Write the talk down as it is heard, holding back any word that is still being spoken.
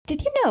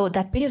Did you know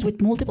that videos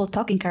with multiple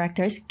talking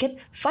characters get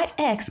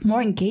 5x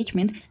more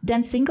engagement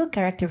than single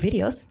character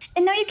videos?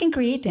 And now you can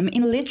create them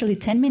in literally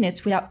 10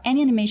 minutes without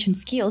any animation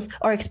skills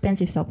or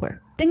expensive software.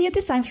 The new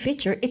design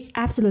feature, it's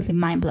absolutely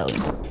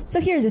mind-blowing.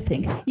 So here's the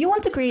thing, you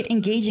want to create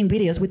engaging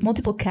videos with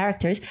multiple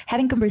characters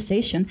having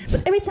conversation,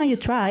 but every time you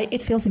try,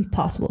 it feels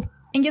impossible.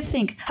 And you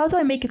think, how do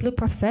I make it look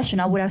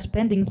professional without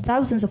spending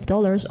thousands of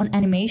dollars on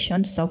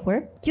animation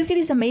software? You see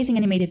these amazing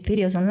animated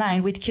videos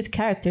online with cute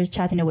characters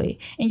chatting away,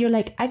 and you're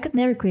like, I could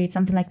never create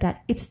something like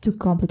that, it's too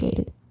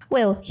complicated.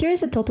 Well,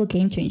 here's a total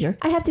game changer.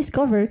 I have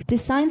discovered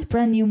Dzine's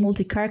brand new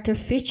multi-character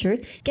feature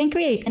can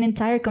create an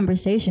entire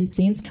conversation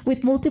scenes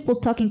with multiple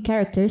talking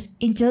characters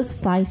in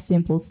just 5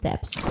 simple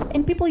steps.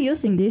 And people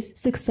using this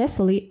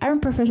successfully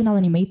aren't professional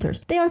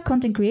animators. They are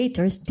content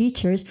creators,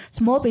 teachers,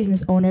 small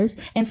business owners,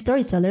 and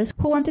storytellers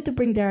who wanted to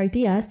bring their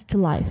ideas to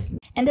life.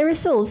 And the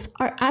results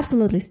are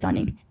absolutely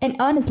stunning. And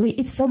honestly,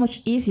 it's so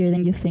much easier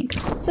than you think.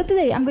 So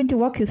today, I'm going to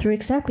walk you through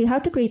exactly how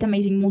to create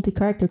amazing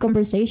multi-character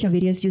conversation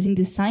videos using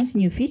Dzine's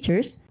new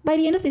features. By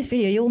the end of this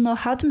video, you will know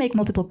how to make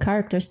multiple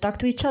characters talk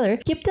to each other,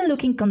 keep them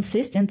looking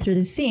consistent through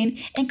the scene,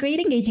 and create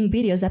engaging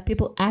videos that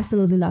people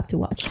absolutely love to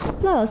watch.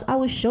 Plus, I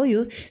will show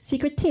you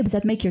secret tips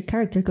that make your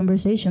character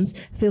conversations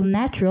feel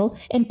natural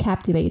and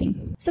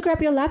captivating. So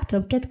grab your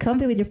laptop, get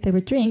comfy with your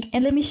favorite drink,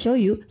 and let me show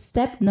you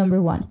step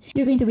number 1.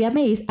 You're going to be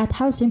amazed at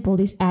how simple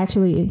this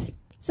actually is.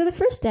 So the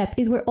first step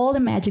is where all the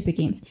magic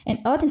begins, and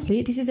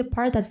honestly, this is a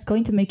part that's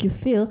going to make you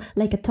feel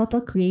like a total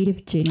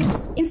creative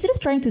genius. Instead of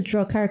trying to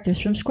draw characters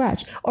from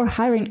scratch or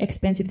hiring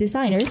expensive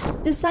designers,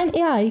 Dzine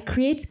AI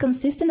creates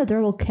consistent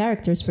adorable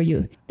characters for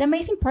you. The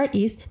amazing part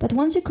is that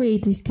once you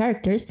create these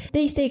characters,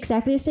 they stay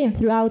exactly the same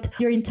throughout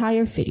your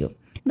entire video.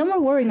 No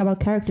more worrying about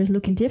characters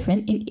looking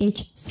different in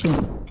each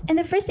scene. And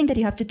the first thing that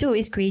you have to do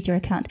is create your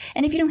account.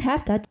 And if you don't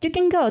have that, you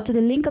can go to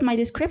the link on my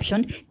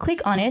description,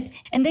 click on it,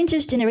 and then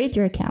just generate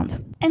your account.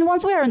 And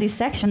once we are on this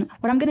section,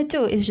 what I'm going to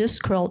do is just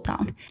scroll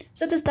down.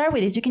 So to start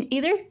with this, you can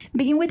either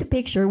begin with a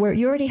picture where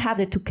you already have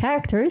the 2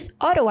 characters,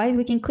 otherwise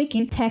we can click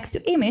in text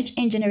to image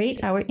and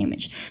generate our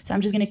image. So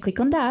I'm just going to click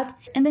on that,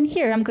 and then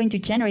here I'm going to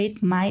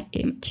generate my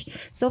image.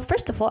 So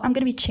first of all, I'm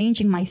going to be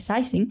changing my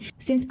sizing.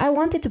 Since I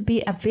want it to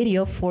be a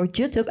video for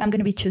YouTube, I'm going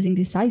to be choosing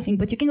this sizing,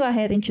 but you can go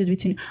ahead and choose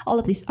between all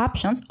of these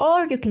options,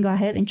 or you can go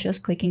ahead and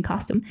just click in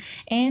custom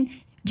and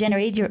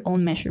generate your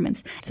own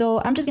measurements.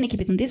 So I'm just going to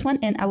keep it on this one,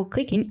 and I will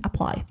click in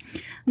apply.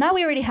 Now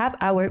we already have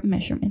our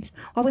measurements.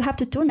 What we have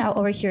to do now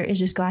over here is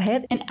just go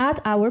ahead and add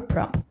our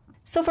prompt.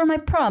 So for my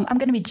prompt, I'm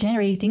going to be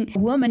generating a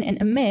woman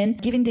and a man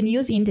giving the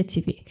news in the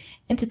TV.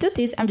 And to do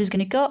this, I'm just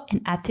going to go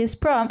and add this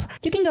prompt.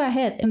 You can go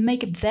ahead and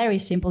make it very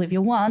simple if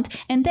you want.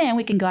 And then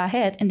we can go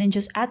ahead and then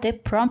just add the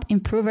prompt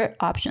improver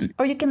option.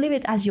 Or you can leave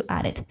it as you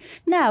add it.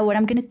 Now what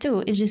I'm going to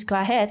do is just go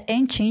ahead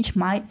and change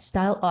my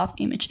style of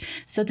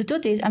image. So to do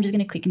this, I'm just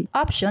going to click in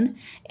option.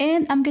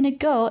 And I'm going to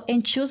go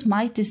and choose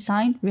my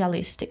design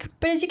realistic.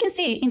 But as you can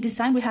see, in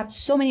design, we have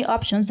so many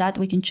options that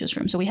we can choose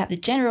from. So we have the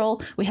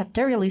general, we have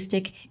the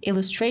realistic,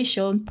 illustration,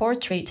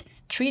 portrait,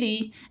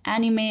 3D,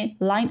 anime,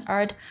 line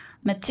art,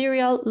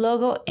 material,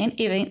 logo, and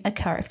even a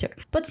character.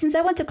 But since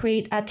I want to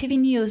create a TV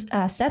news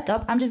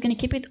setup, I'm just going to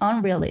keep it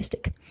on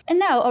realistic. And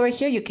now over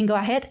here, you can go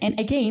ahead and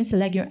again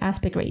select your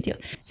aspect ratio.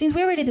 Since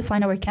we already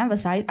defined our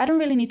canvas size, I don't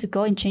really need to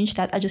go and change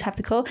that. I just have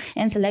to go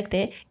and select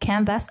the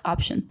canvas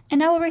option. And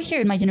now over here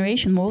in my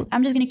generation mode,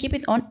 I'm just going to keep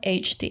it on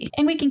HD.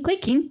 And we can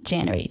click in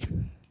generate.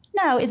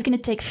 Now it's going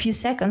to take a few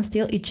seconds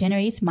till it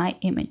generates my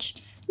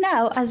image.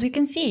 Now, as we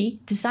can see,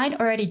 Dzine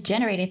already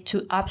generated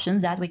 2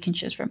 options that we can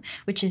choose from,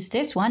 which is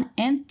this one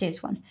and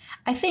this one.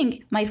 I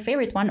think my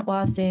favorite one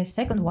was the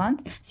second one,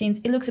 since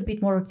it looks a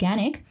bit more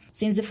organic.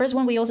 Since the first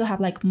one, we also have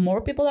like more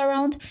people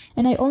around,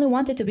 and I only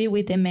wanted to be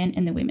with the men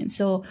and the women.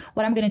 So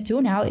what I'm going to do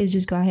now is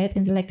just go ahead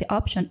and select the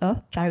option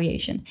of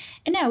variation.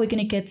 And now we're going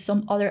to get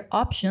some other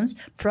options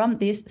from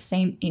this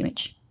same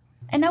image.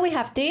 And now we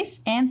have this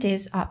and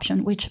this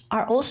option, which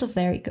are also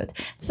very good.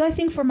 So I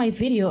think for my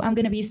video, I'm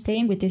going to be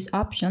staying with this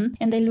option,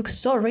 and they look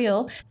so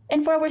real.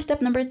 And for our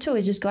step number 2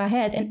 is just go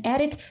ahead and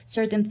edit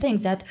certain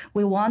things that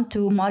we want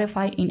to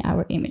modify in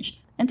our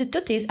image. And to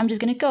do this, I'm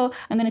just going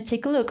to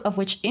take a look of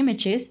which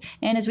images,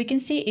 and as we can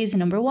see is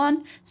number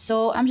 1.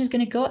 So I'm just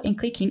going to go and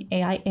click in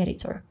AI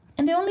editor.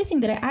 And the only thing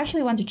that I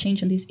actually want to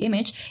change on this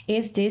image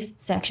is this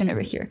section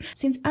over here,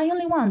 since I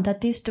only want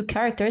that these 2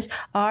 characters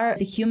are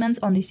the humans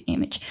on this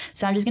image.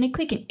 So I'm just going to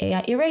click in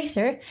AI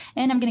eraser,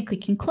 and I'm going to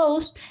click in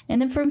close.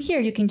 And then from here,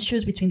 you can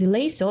choose between the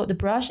lasso, the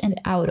brush, and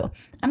the auto.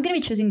 I'm going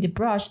to be choosing the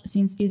brush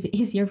since it's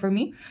easier for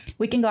me.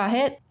 We can go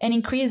ahead and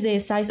increase the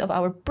size of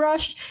our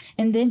brush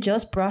and then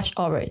just brush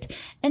over it.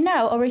 And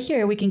now over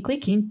here, we can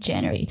click in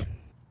generate.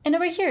 And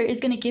over here,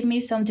 it's going to give me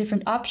some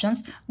different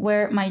options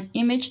where my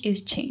image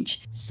is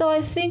changed. So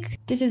I think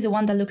this is the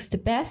one that looks the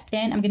best,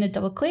 and I'm going to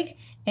double click,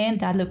 and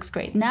that looks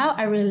great. Now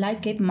I really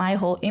like it, my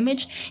whole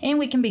image, and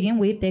we can begin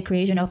with the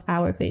creation of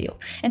our video.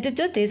 And to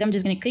do this, I'm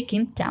just going to click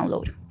in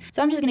download.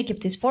 So I'm just going to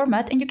keep this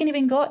format, and you can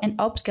even go and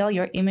upscale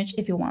your image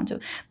if you want to.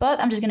 But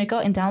I'm just going to go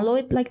and download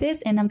it like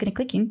this, and I'm going to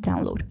click in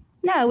download.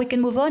 Now we can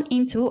move on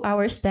into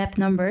our step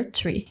number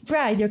 3.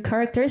 Write your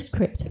character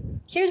script.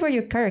 Here's where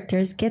your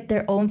characters get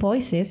their own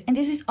voices, and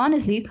this is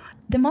honestly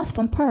the most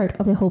fun part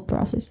of the whole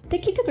process. The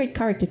key to great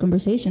character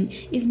conversation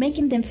is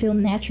making them feel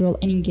natural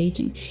and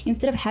engaging,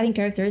 instead of having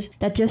characters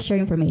that just share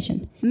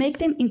information. Make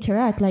them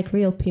interact like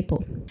real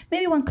people.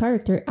 Maybe one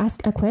character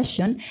asks a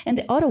question and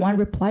the other one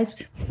replies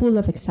full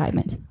of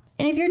excitement.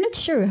 And if you're not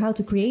sure how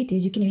to create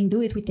this, you can even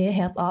do it with the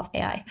help of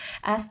AI,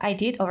 as I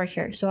did over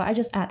here. So I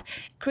just add,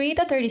 create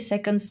a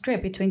 30-second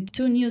script between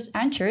 2 news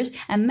anchors,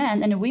 a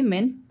man and a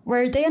woman,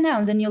 where they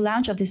announce the new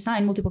launch of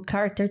Dzine multiple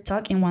character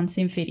talk in one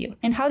scene video,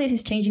 and how this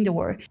is changing the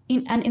world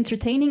in an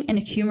entertaining and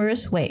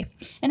humorous way.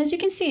 And as you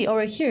can see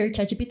over here,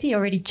 ChatGPT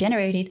already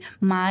generated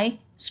my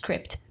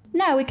script.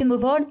 Now we can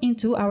move on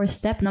into our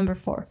step number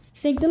 4.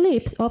 Sync the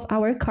lips of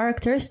our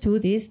characters to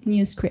this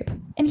new script.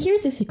 And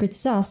here's the secret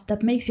sauce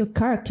that makes your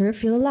character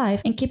feel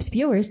alive and keeps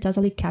viewers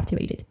totally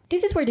captivated.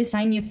 This is where the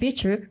Dzine new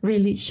feature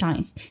really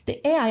shines.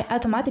 The AI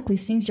automatically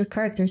syncs your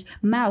character's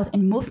mouth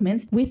and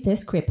movements with the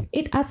script.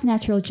 It adds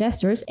natural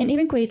gestures and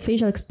even creates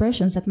facial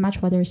expressions that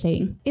match what they're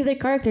saying. If the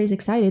character is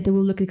excited, they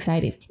will look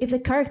excited. If the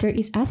character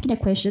is asking a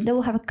question, they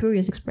will have a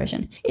curious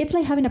expression. It's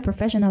like having a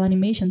professional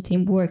animation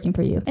team working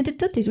for you. And to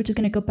do this, we're just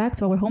going to go back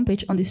to our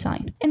homepage on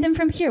Dzine. And then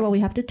from here, what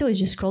we have to do is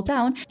just scroll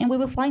down and we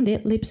will find the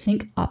lip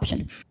sync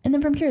option. And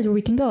then from here is where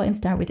we can go and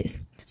start with this.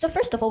 So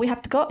first of all, we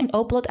have to go and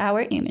upload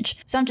our image.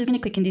 So I'm just going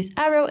to click in this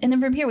arrow, and then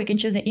from here we can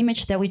choose the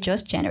image that we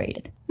just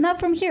generated. Now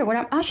from here, what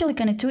I'm actually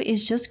going to do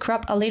is just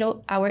crop a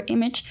little our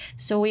image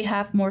so we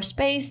have more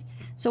space.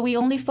 So we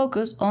only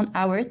focus on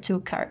our 2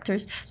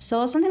 characters.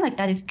 So something like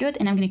that is good,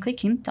 and I'm going to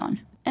click in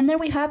done. And then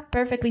we have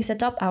perfectly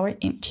set up our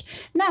image.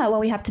 Now what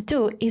we have to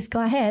do is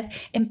go ahead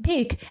and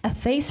pick a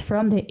face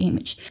from the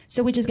image.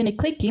 So we're just going to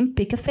click in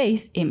pick a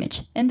face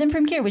image. And then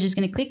from here, we're just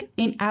going to click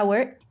in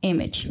our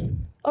image.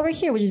 Over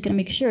here, we're just going to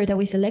make sure that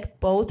we select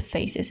both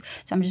faces.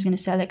 So I'm just going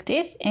to select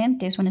this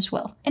and this one as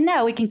well. And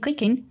now we can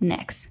click in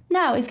next.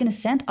 Now it's going to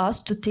send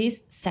us to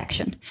this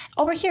section.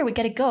 Over here, we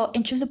got to go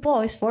and choose a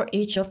voice for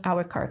each of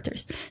our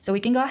characters. So we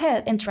can go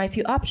ahead and try a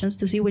few options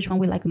to see which one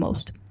we like the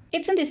most.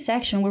 It's in this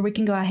section where we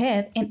can go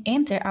ahead and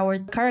enter our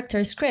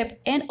character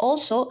script, and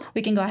also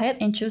we can go ahead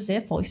and choose the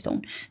voice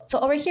tone. So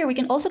over here, we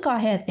can also go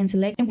ahead and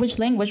select in which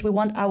language we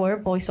want our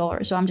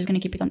voiceover. So I'm just going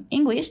to keep it on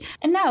English.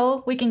 And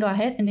now we can go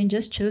ahead and then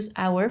just choose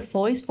our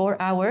voice for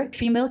our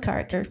female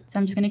character. So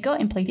I'm just going to go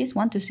and play this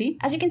one to see.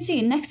 As you can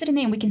see, next to the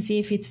name, we can see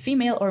if it's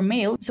female or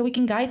male. So we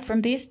can guide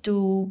from this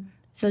to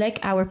select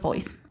our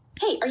voice.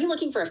 Hey, are you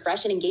looking for a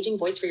fresh and engaging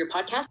voice for your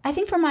podcast? I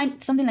think for mine,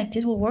 something like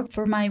this will work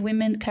for my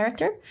women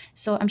character.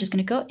 So I'm just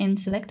going to go and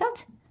select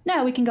that.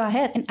 Now we can go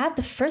ahead and add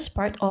the first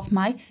part of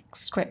my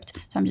script.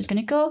 So I'm just going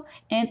to go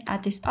and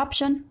add this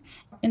option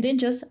and then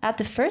just add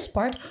the first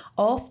part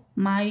of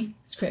my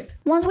script.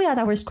 Once we add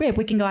our script,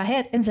 we can go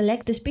ahead and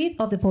select the speed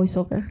of the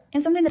voiceover.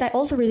 And something that I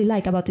also really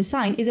like about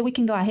Dzine is that we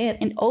can go ahead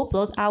and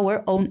upload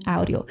our own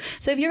audio.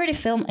 So if you already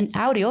film an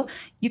audio,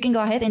 you can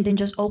go ahead and then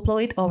just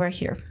upload it over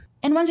here.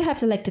 And once you have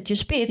selected your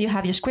speed, you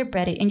have your script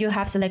ready, and you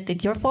have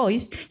selected your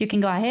voice, you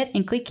can go ahead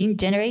and click in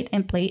generate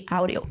and play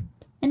audio.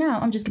 And now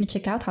I'm just going to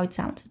check out how it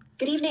sounds.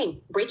 Good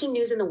evening. Breaking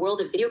news in the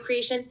world of video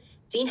creation.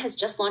 Dzine has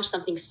just launched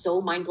something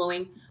so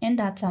mind-blowing. And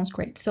that sounds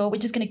great. So we're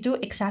just going to do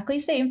exactly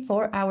the same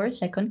for our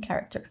second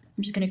character.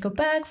 I'm just going to go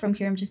back from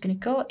here. I'm just going to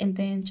go and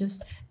then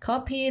just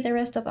copy the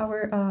rest of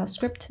our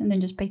script and then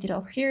just paste it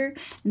over here.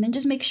 And then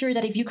just make sure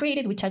that if you create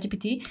it with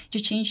ChatGPT, you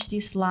change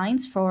these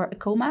lines for a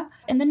comma.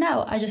 And then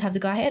now I just have to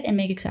go ahead and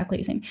make exactly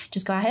the same.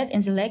 Just go ahead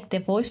and select the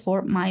voice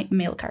for my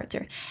male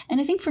character.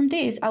 And I think from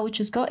this, I would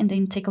just go and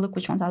then take a look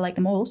which ones I like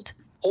the most.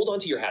 Hold on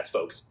to your hats,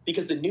 folks,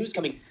 because the news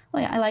coming... Oh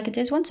yeah, I like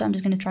this one, so I'm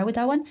just going to try with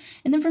that one.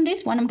 And then from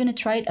this one, I'm going to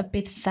try it a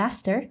bit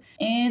faster.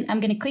 And I'm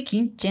going to click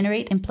in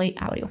generate and play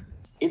audio.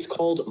 It's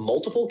called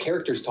Multiple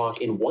Characters Talk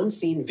in One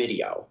Scene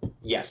Video.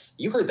 Yes,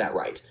 you heard that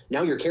right.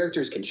 Now your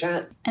characters can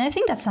chat. And I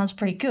think that sounds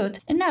pretty good.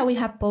 And now we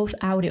have both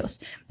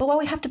audios. But what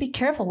we have to be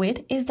careful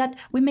with is that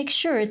we make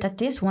sure that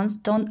these ones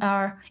don't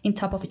are in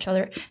top of each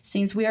other,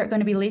 since we are going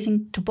to be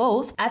listening to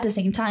both at the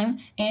same time,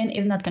 and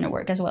it's not going to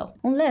work as well.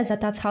 Unless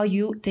that's how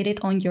you did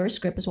it on your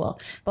script as well.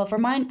 But for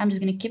mine, I'm just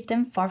going to keep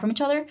them far from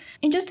each other.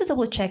 And just to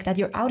double check that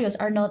your audios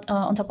are not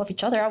on top of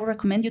each other, I would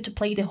recommend you to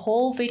play the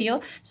whole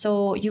video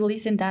so you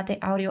listen that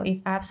the audio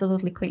is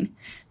absolutely clean.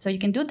 So you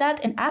can do that,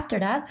 and after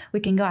that, we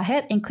can go ahead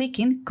and click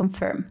in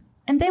confirm.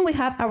 And then we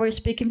have our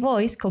speaking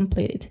voice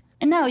completed.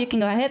 And now you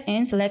can go ahead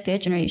and select the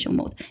generation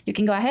mode. You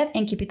can go ahead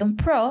and keep it on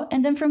Pro,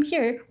 and then from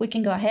here, we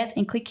can go ahead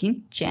and click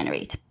in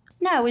generate.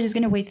 Now we're just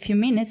going to wait a few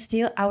minutes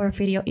till our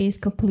video is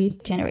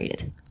complete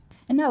generated.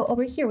 And now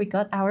over here, we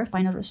got our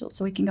final result.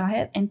 So we can go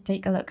ahead and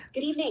take a look.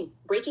 Good evening.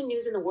 Breaking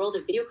news in the world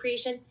of video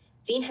creation.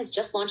 Dzine has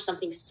just launched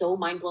something so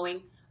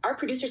mind-blowing. Our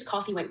producer's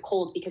coffee went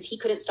cold because he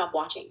couldn't stop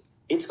watching.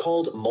 It's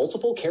called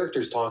Multiple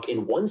Characters Talk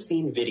in One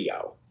Scene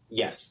Video.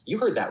 Yes, you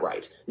heard that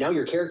right. Now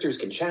your characters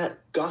can chat,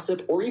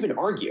 gossip, or even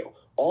argue,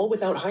 all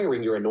without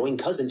hiring your annoying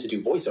cousin to do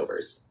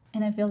voiceovers.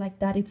 And I feel like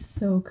that it's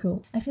so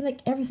cool. I feel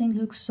like everything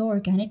looks so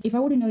organic. If I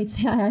wouldn't know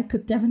it's AI, I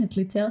could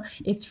definitely tell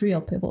it's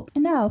real, people.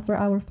 And now for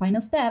our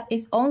final step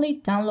is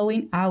only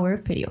downloading our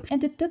video. And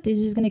to do this,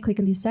 you're just gonna click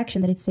on this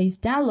section that it says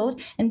download,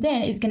 and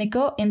then it's gonna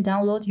go and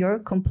download your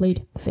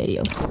complete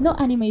video. No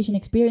animation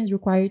experience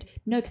required,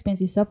 no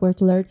expensive software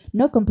to learn,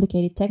 no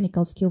complicated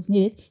technical skills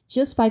needed,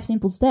 just 5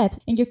 simple steps,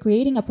 and you're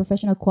creating a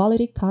professional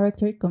quality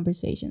character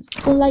conversations.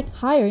 Unlike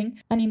hiring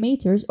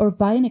animators or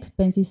buying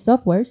expensive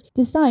softwares,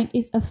 Dzine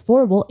is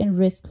affordable and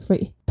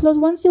risk-free. Plus,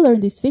 once you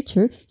learn this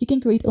feature, you can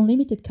create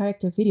unlimited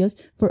character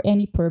videos for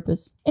any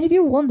purpose. And if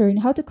you're wondering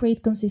how to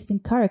create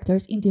consistent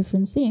characters in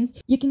different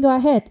scenes, you can go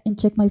ahead and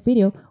check my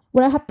video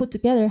where I have put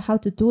together how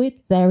to do it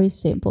very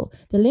simple.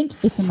 The link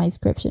is in my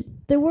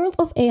description. The world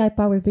of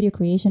AI-powered video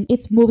creation,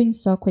 it's moving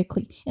so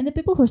quickly, and the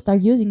people who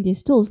start using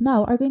these tools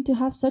now are going to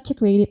have such a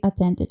creative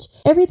advantage.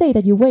 Every day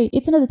that you wait,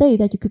 it's another day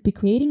that you could be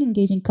creating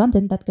engaging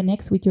content that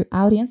connects with your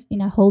audience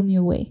in a whole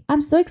new way.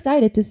 I'm so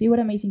excited to see what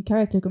amazing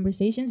character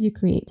conversations you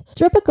create.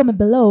 Drop a comment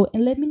below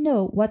and let me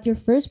know what your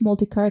first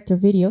multi-character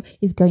video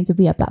is going to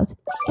be about.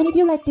 And if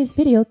you like this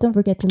video, don't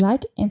forget to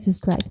like and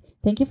subscribe.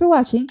 Thank you for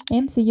watching,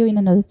 and see you in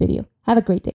another video. Have a great day.